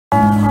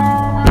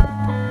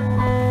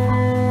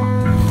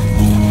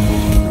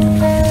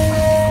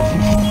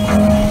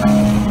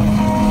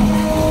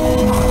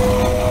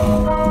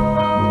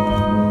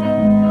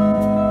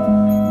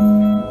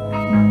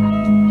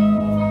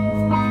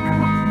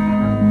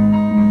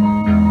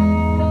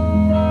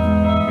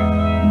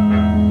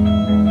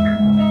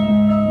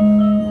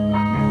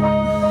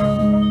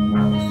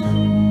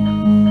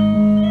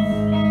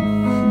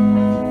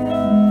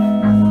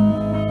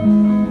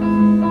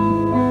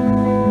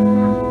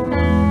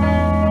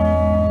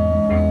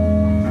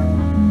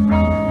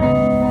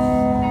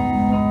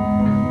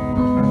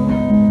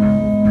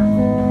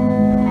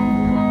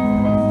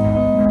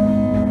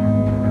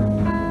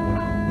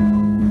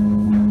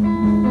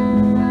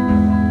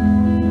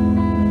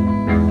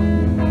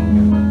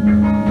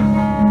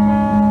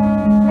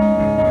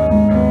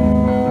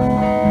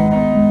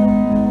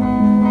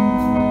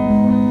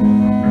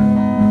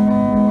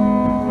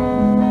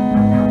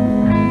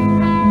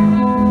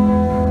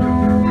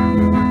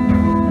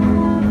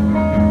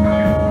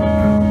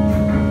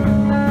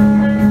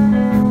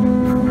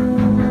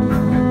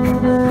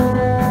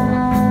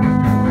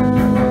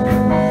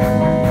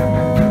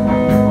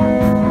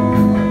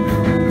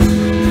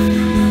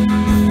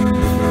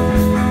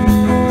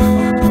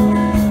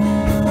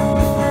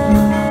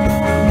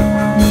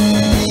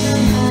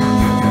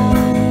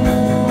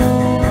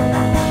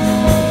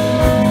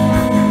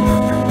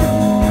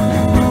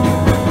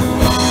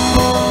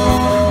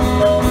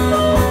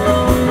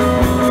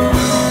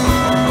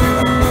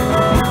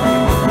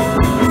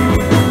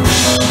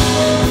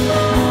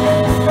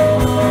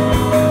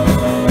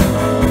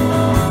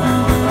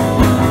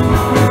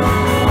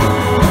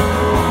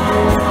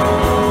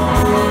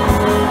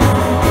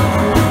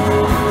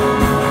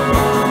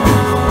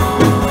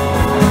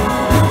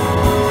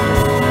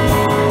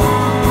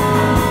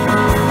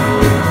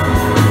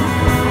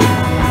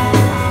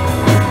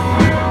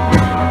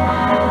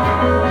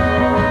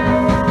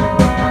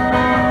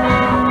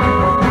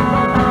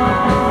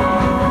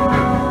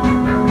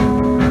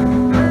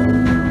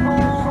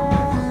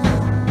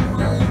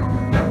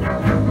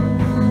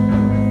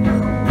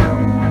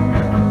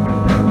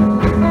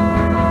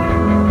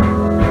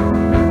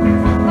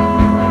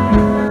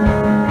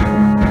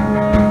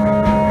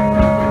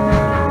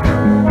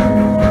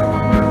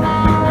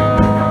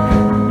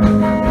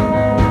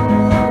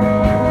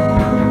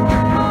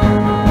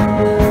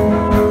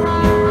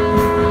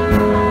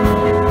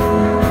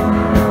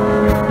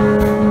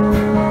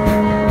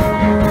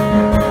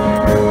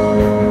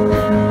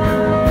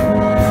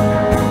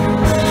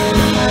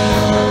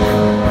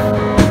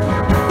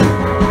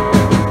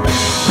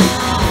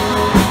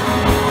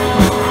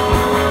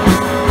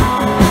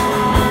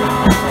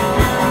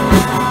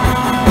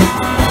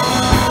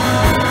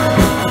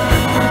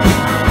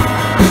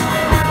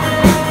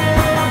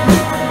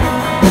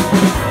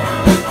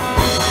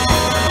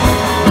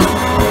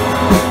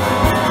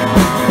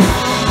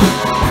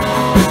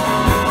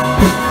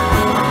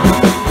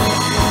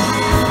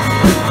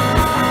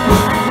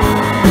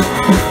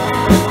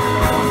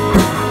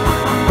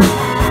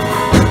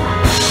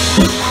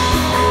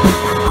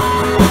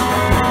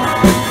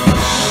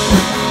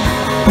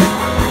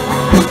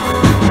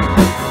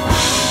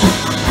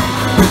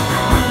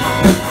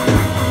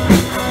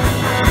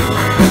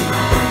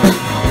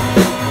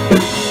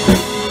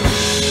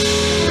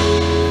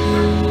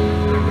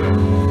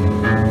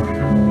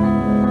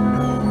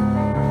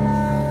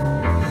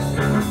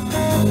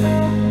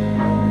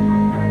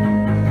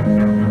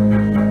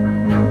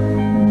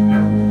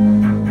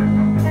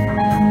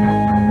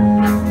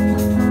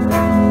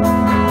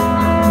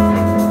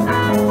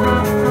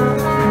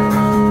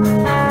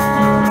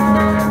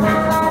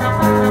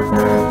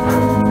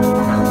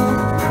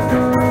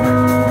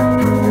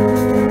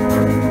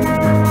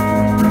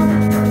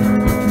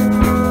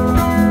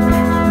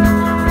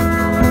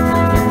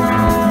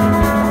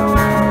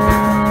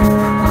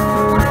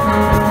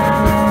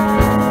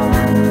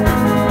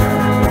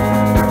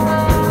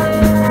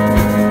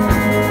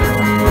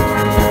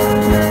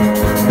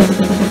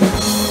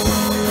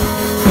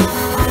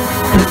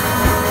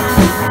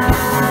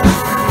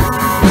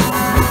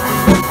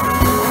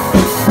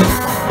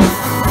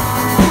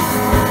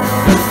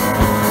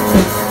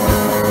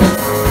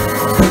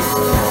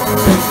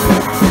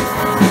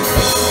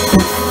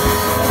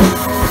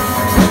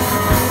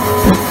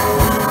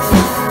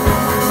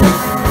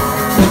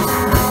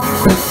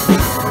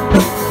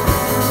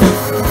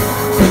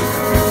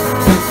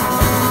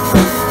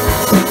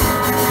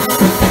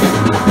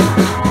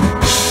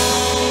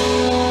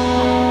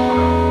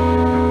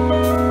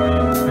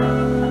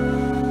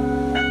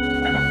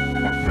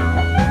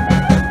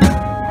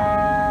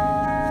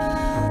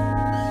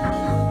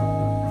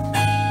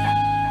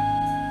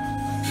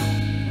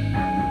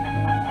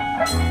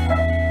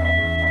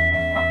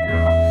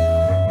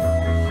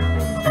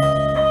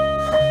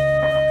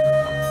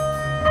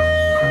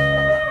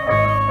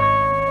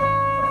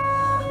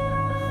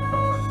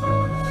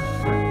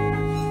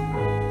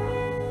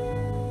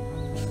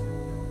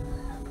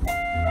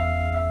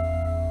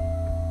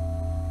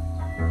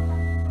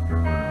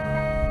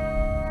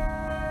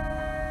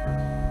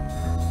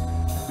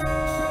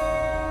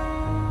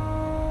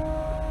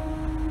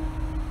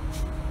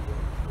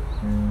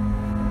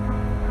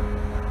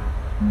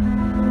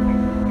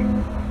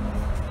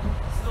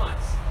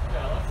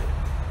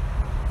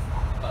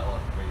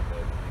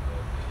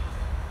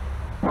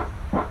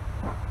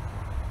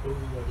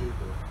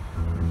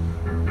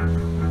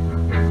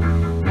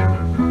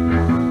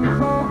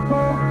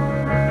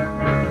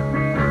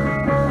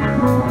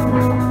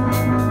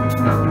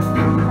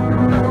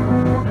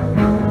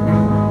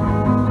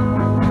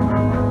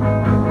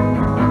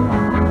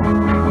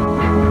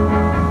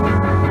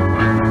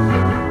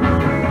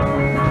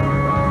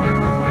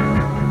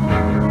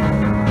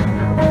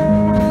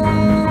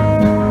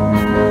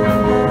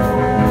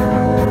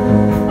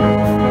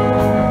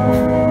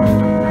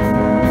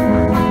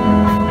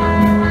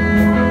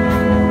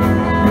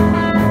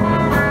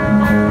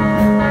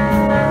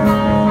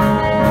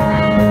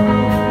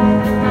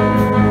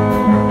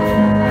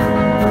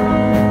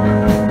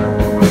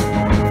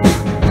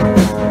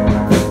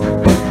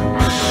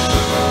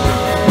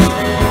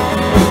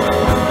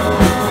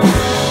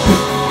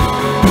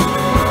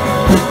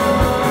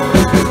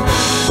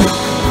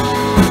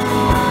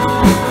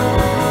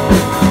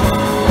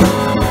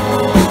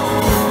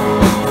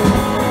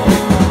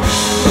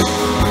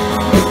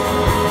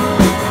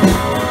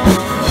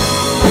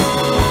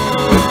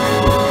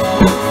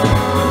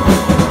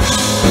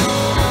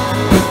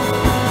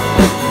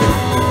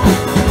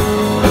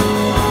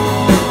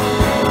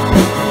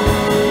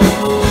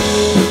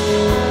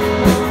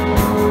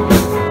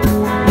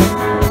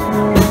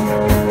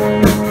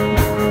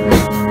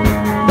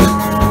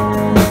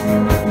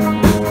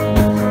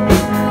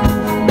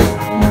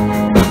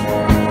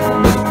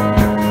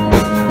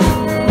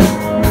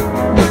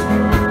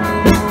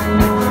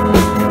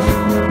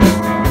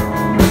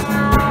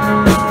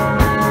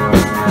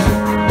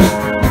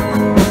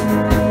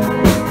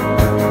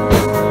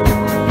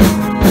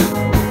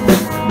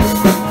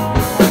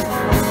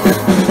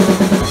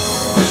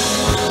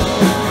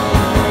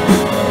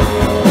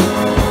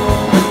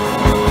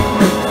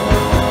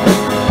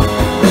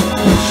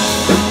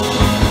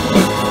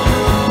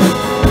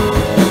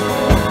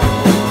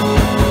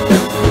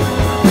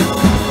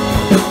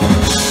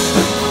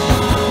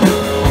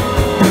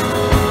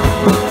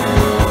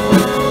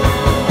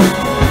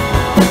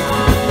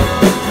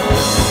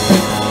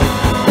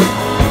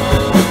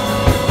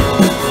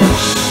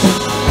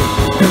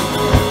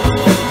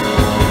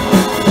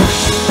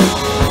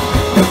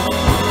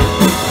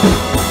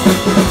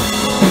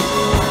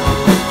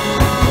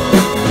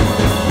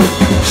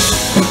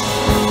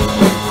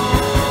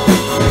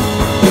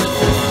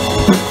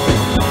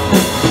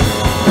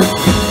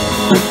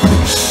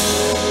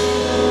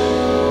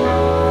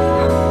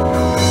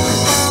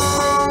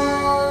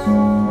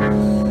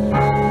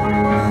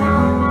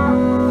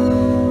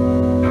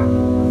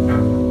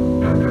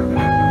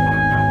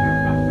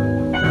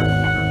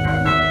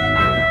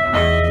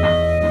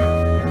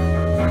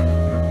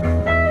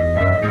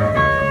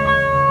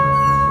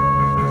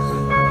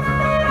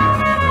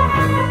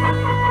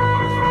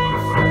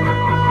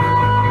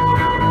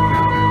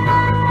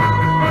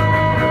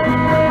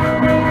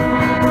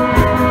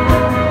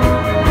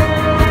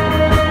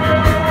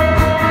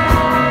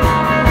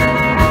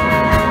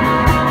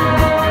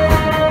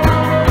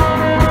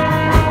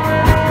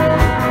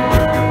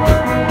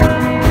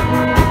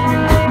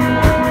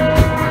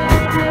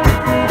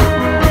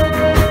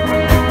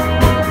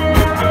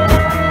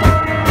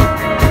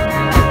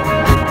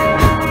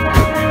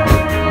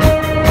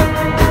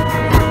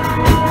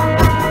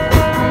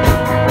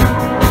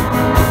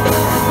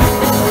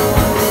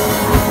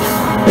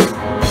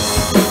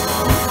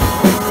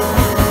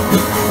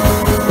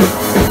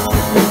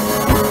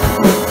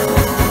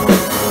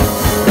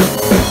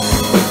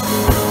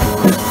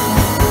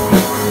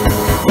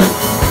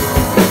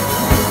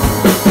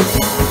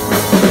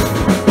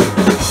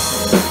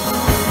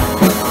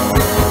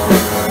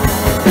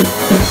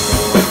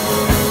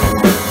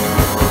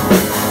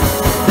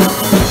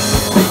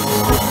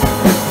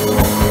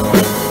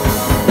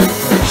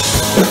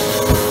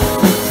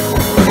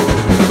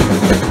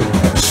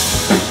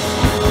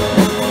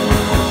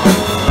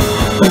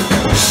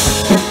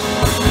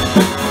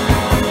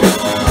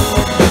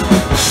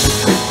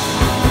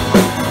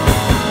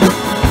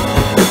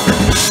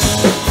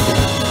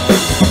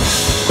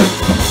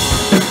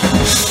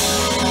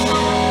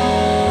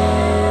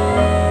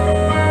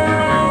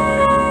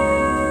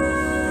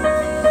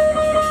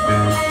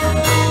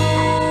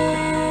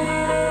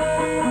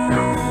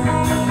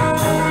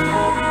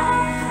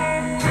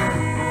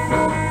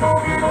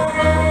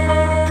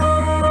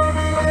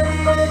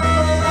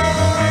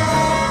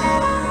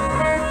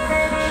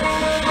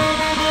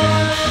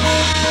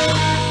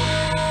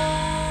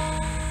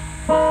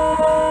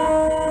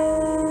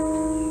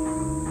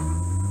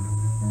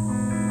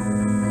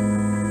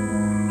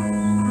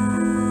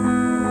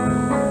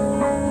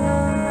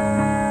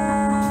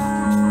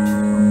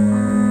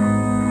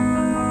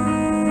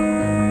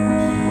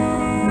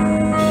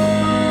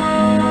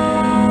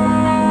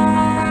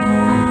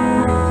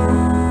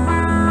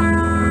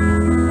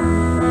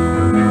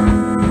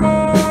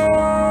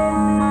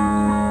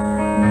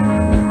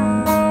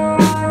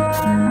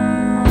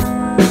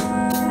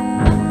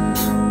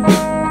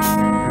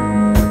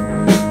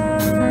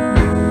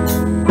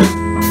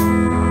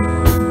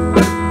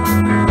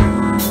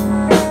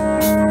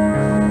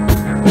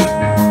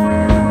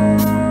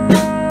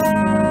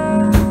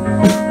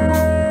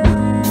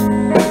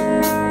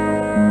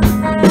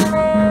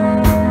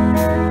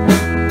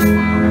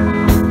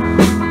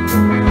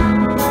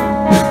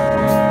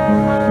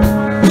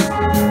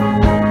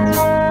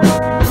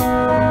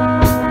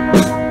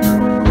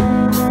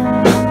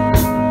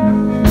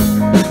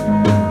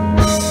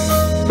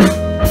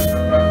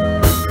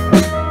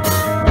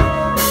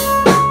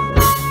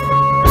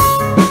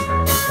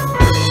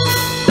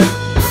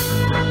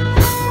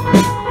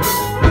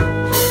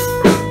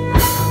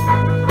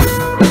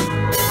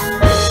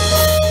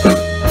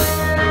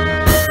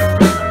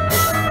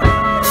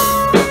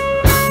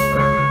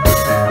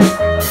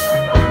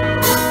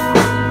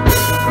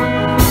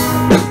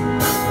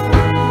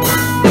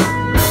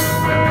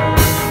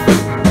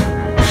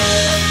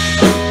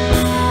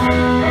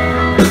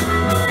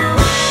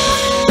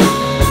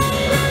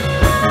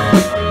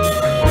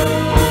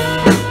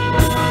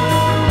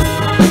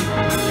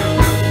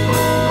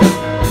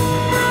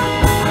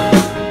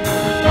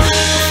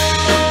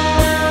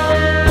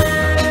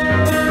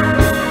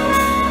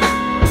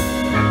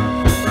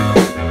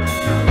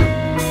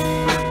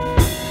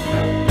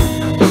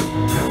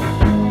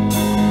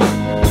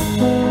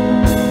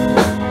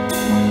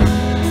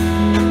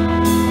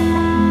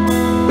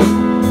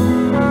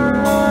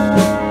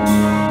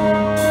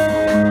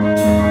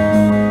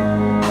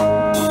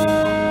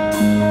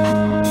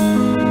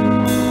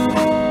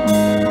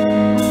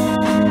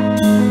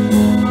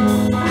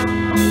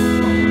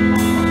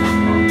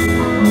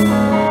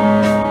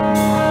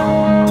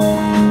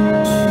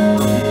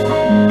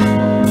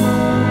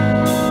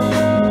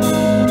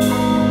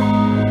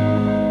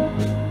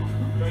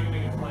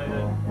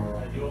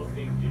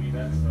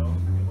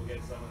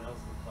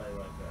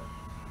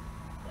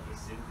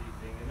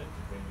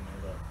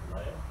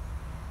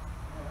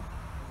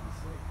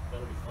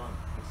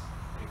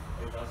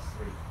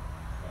pretty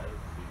vague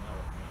because we know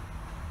it means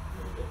a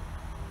little bit.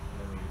 And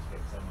then we just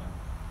get someone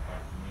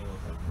like Neil or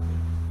something to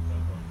just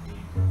jump on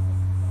gigs or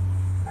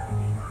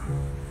something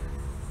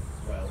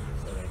as well,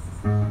 so they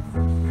can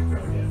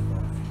go out and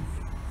find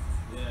music.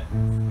 Yeah,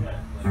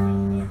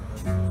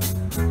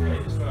 yeah,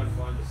 just try and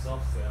find a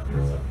soft sound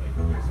or something they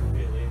can just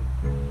fill in.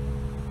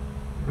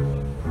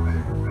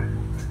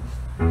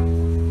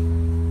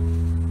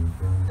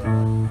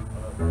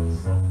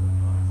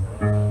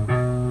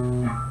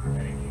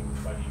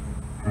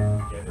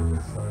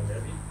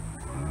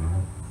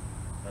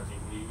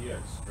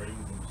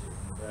 Strings and shit in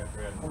the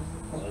background,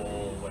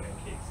 all when it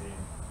kicks in.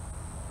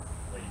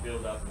 So you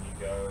build up and you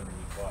go, and then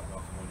you quieten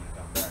off, and when you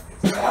come back,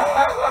 it's.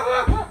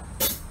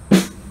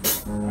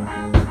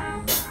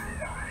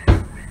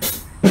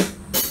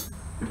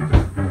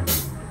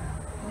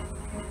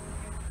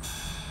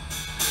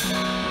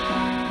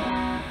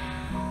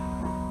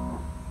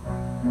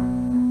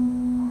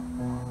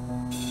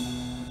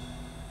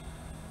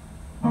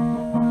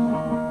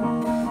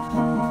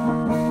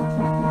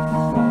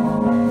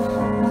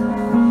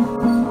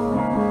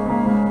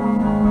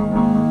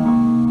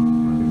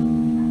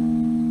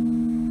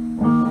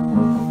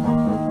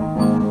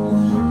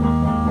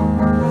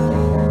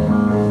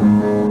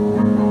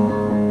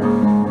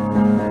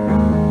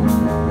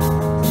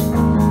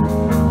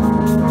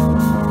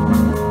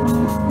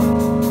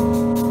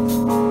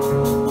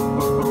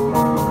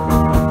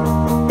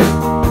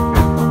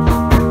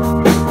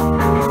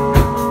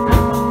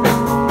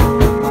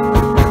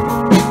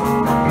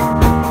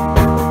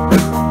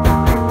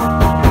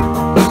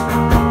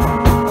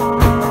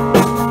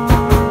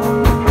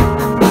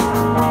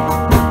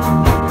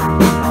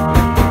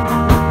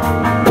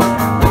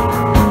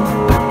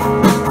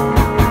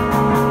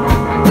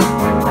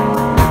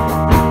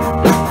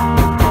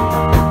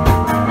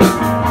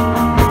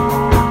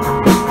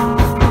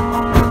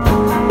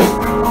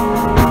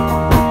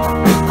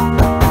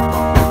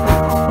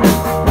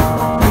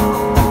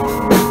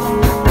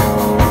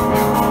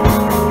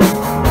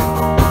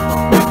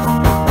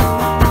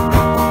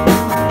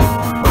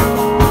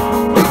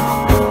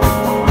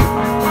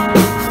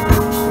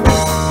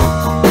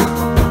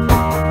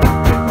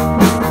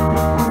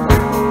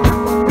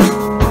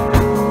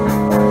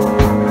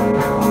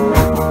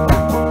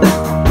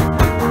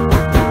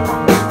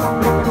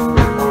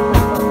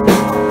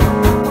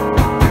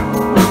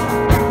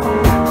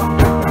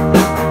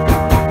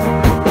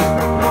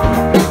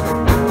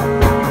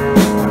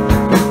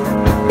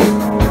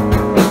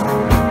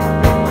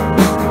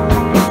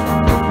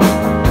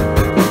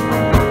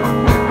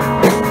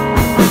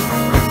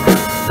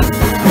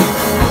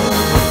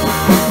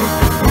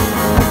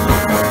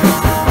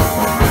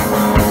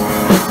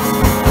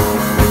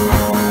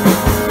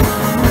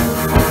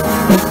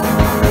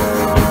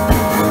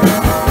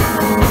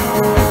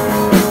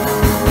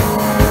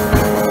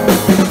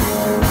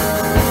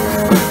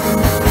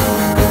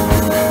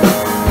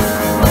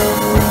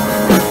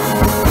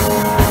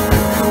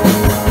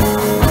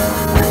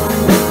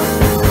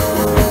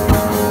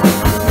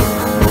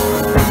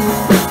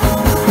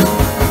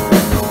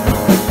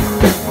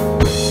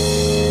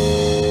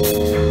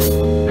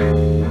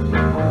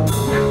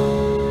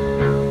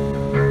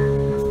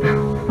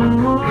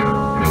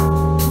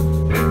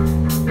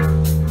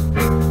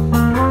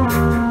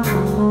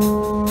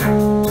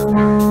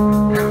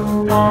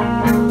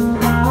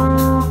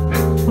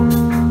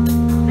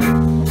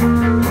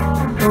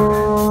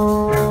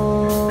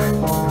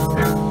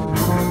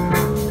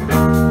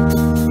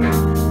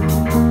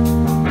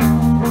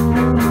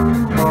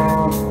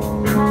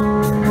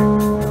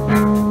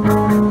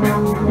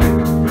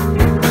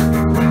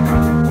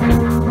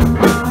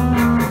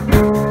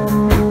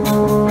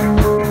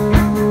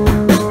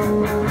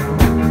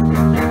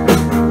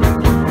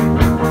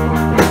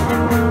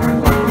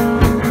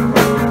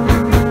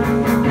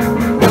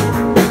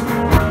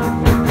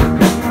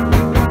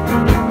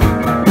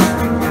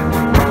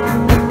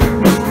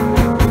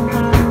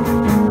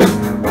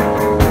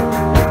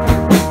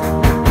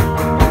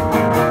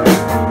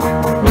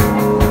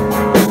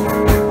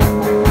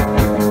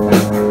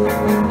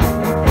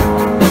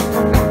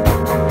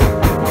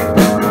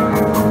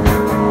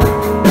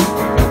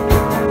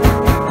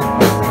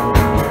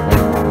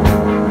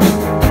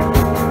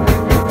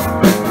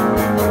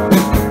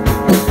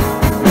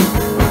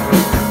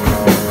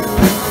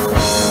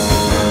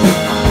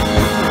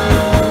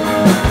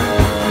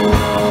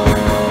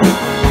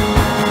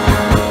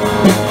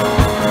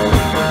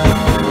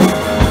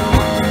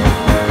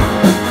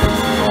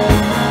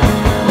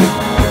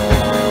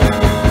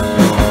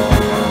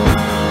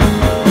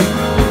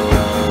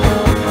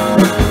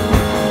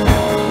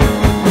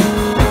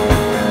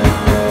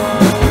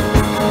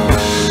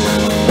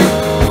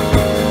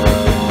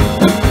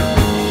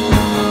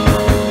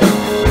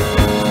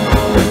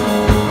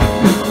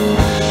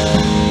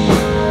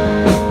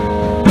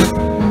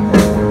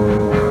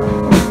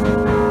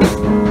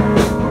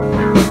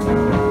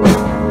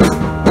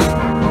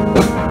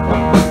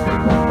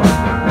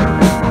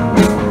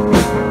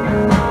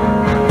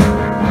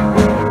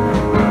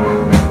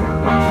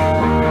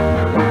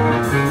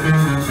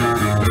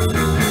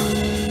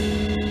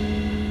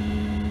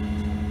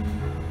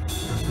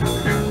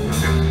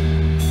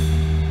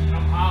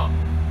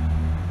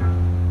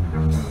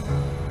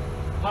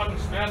 Haven't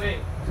smelled it.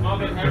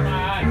 Smoke it hurt my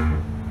eyes.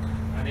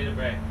 I need a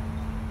break.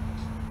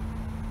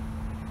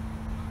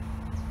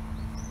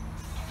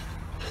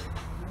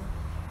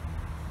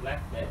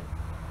 Left it.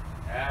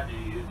 How do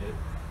you do?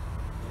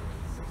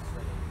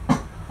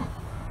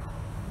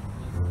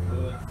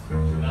 Good. She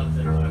loves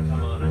it when I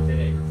come on a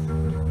date.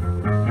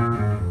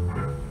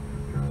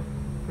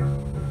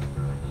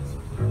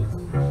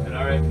 And I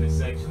reckon this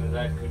section of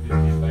that could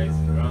just be bass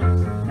and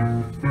drums.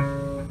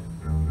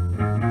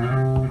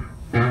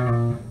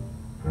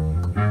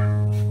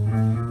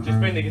 Just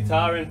bring the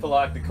guitar in for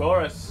like the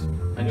chorus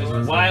and just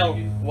wail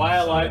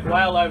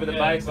over the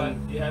bass. But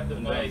you have the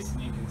bass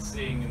and you can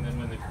sing, and then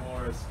when the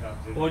chorus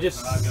comes in, or just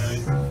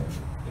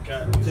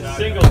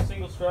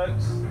single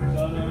strokes.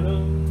 I'll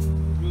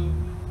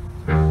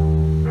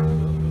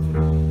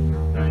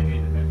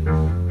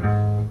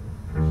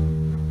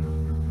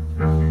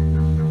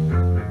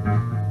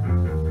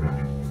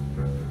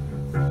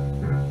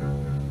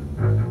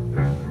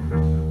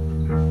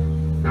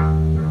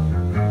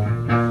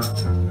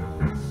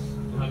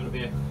have a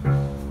beer.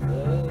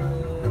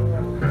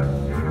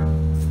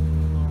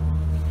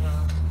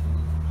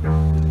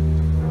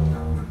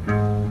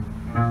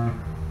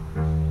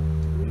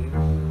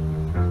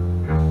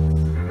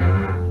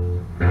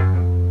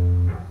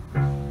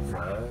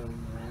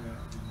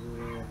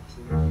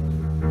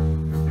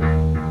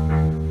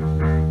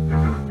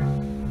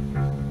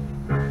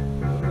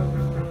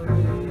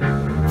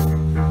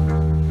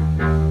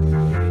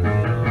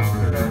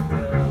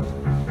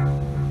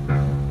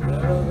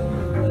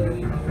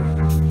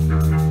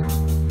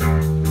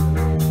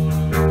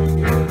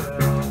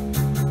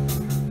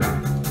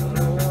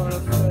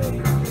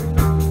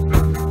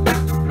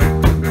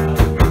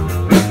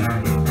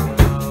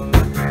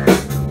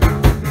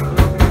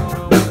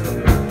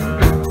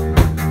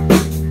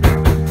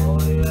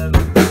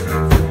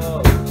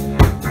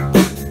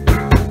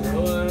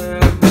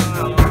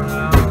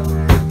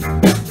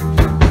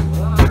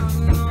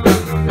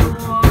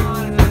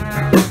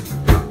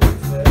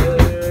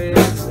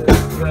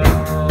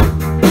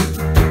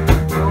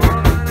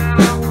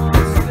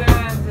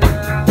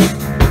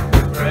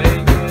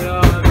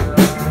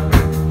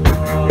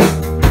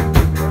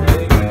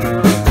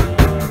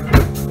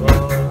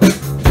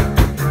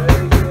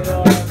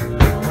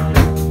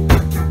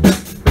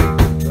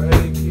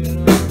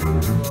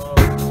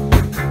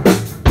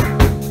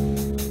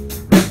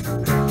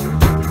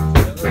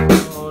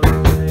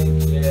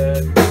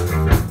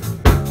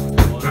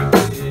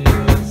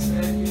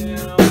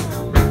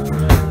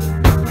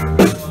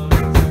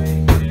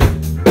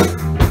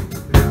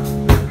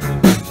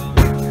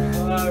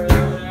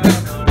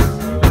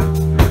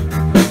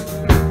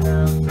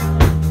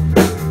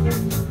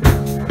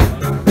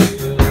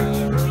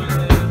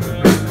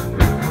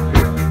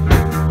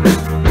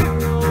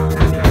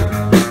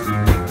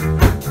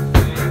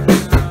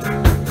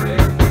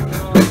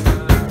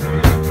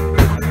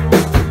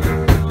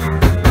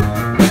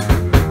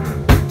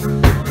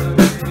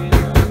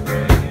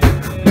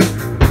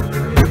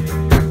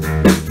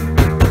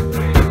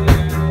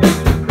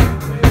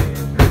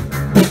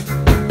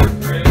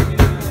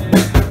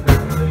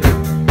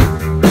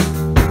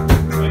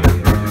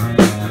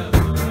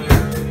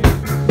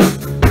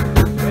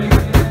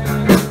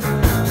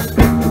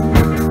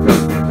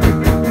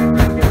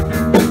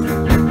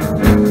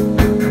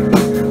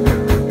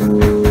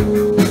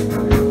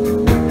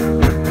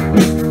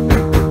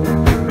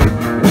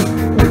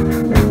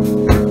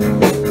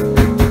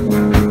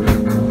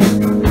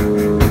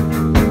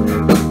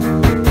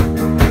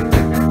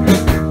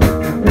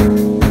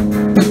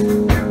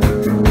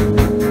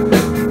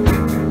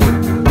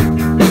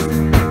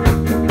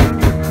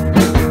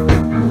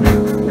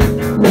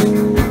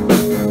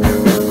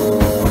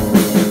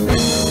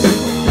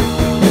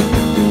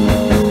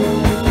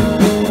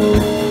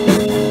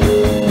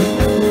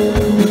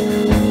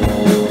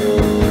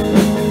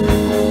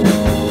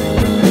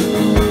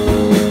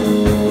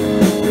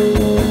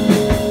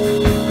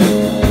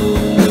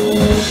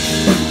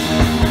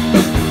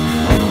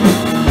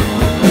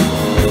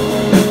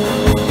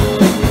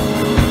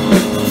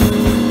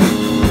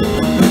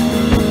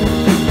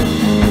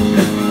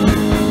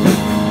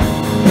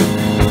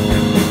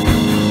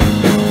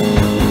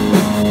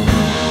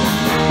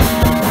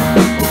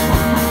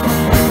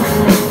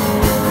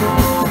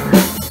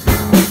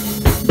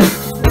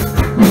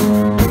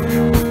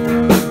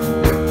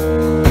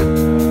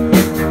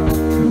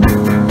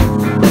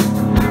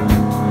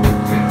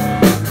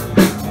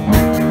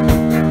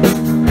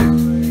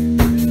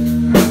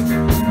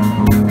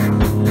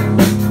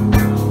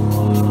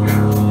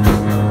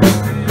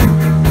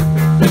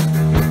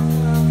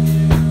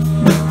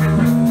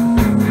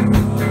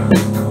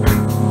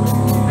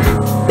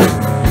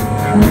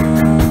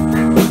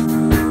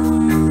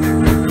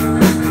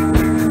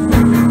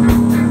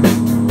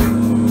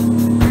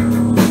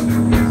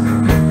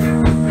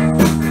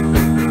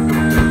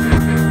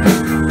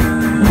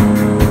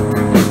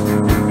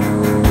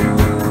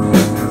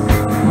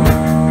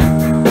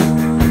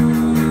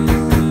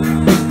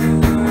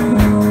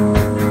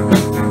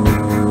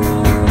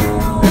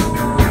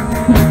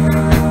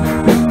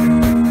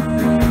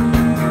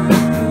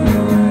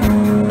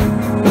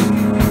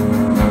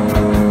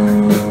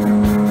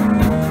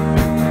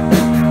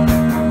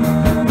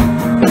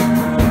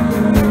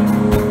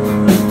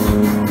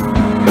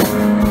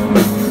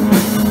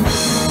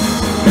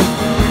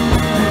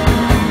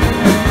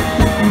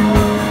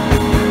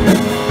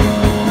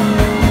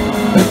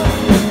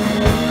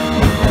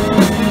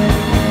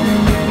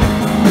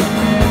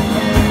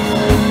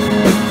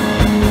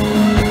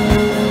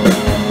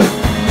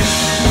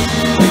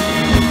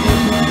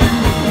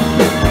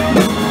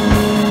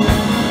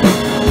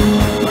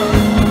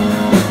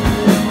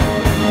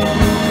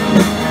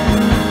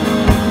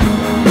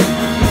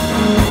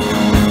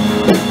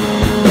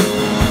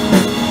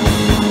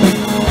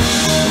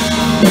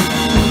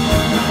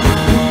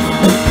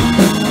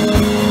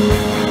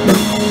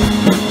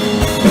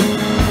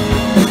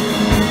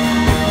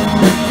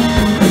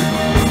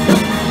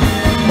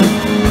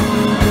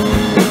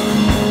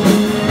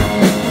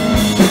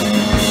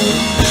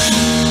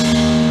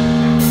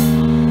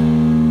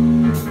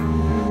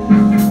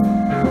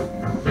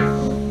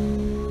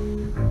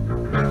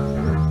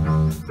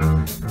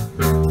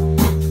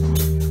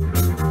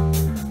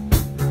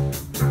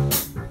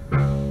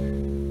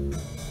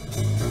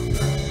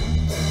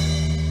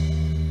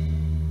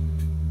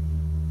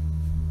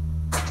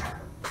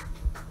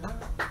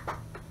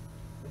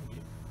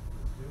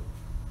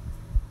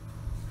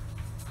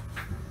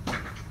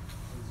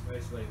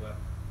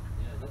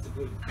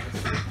 good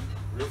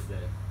riff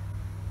there.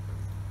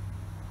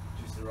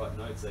 Just the right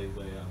notes, they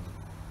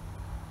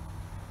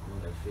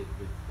fit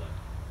with like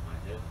my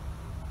head.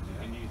 You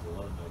can use a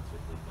lot of notes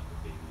with like a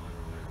B minor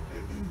or whatever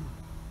it is.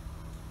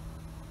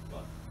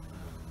 But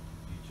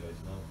you chose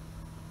not.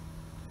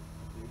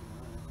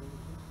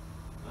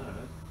 I don't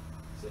know.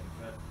 Second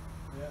fret.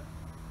 Yeah.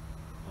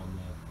 On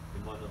the,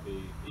 it might not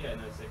be. Yeah,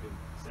 no. Second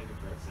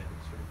fret, second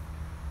string.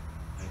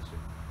 A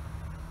string.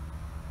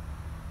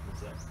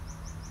 What's that?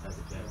 As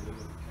a chance.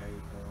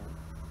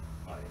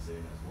 Oh, yeah, so who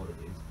knows what it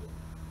is, but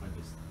I'm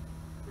just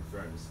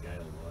referring to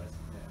scale wise.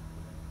 Yeah.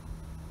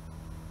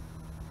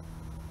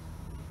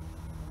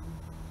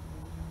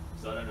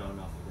 So I don't know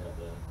enough about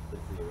the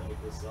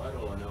theoretical side.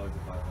 All I know is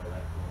if I play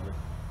that chord,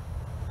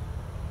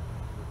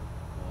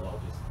 well,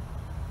 I'll just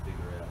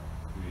figure out.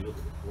 If you look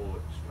at the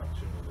chord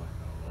structure, and I'm like,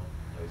 oh well,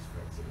 those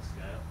frets are the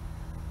scale,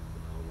 the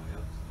whole way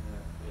up.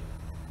 Yeah.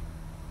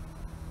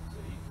 So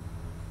you can.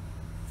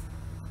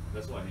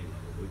 That's why I need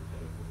like a loop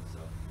pedal for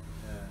myself.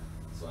 Yeah.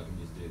 So I can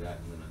just do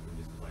that, and then I can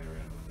just play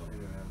around with it.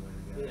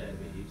 Yeah, it'd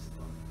be heaps of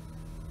fun.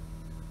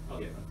 I'll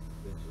get one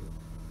eventually.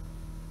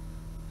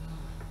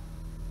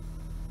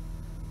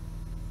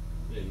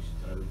 Yeah, you should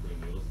totally bring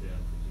yours down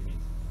for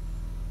Jimmy's.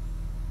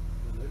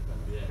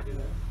 Yeah, do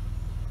that.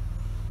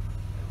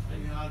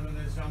 Pretty hard when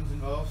there's drums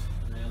involved.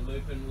 Now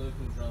looping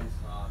drums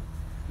hard.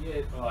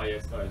 Yeah. Oh yeah, I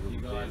suppose You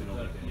guys jamming got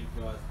all weekend.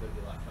 your like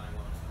playing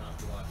on it, can't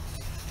be like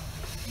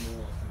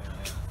smallest amount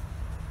out.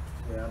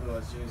 Yeah,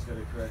 otherwise Jimmy's got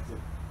to correct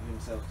it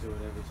himself to it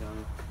every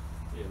time.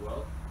 Yeah,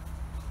 well.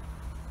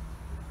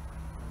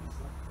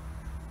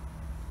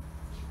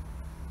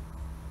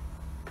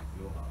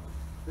 You're hard.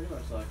 Pretty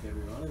much like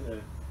every one of the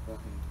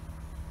fucking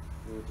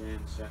your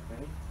jams, Jack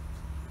Benny.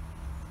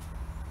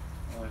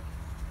 Like,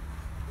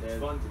 It's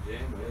fun to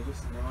jam they're with.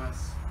 just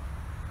nice,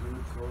 good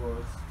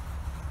chords.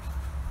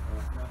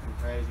 Like nothing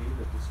crazy,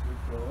 but just good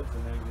chords,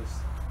 and then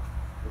just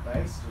the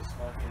bass just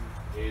fucking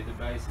Yeah, the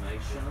bass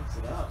makes it. shunts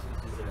it up.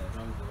 Just the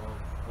drums along.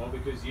 Well,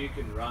 because you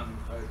can run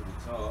over the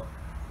top.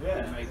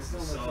 Yeah, it makes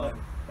it's the almost song. like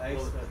bass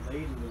well, that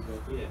lead a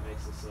little bit. Yeah, it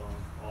makes the song.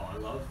 Oh, I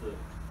love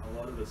a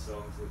lot of the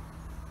songs that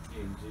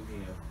me and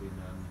Jimmy have been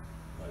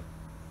like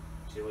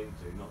chilling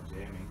to, not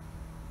jamming,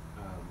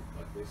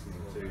 like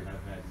listening to,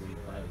 have had lead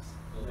bass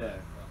Yeah.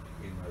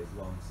 in those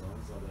long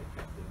songs. Like they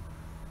kept them.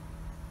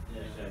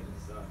 Yeah, Shade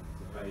and Sun.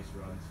 The bass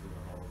runs for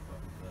the whole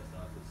fucking first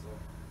half of the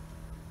song.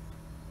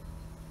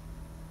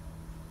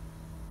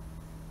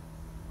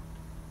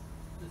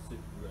 Just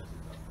super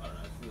progressive stuff. I don't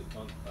know, it's really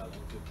fun to play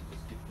along to and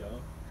just keep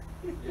going.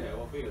 Yeah,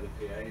 well, think of the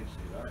PA and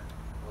shit, right?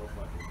 I'll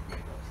fucking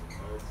make up some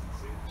notes and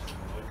sing some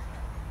notes.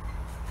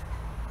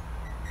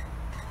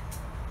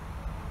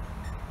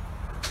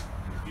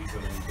 If you've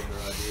got any better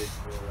ideas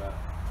for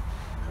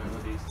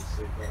melodies to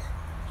super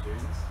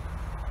tunes,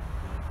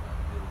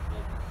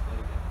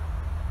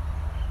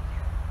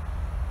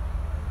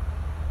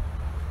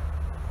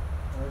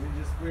 Or is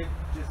it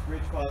just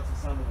bridge parts of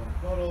some of them?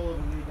 Not all of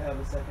them need to have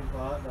a second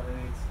part, but I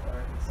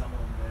reckon some of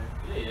them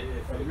do.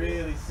 yeah. But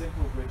really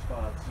simple bridge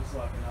parts, just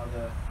like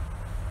another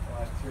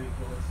like 3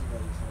 chords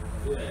together sort of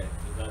thing. Yeah,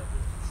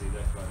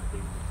 that kind of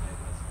thing will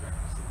take us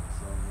practicing the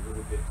song a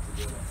little bit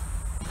together.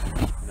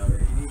 No,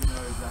 you need to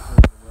know exactly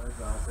what the words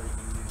are so you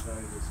can use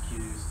those as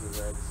cues to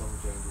where the song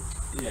changes.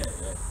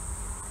 Yeah.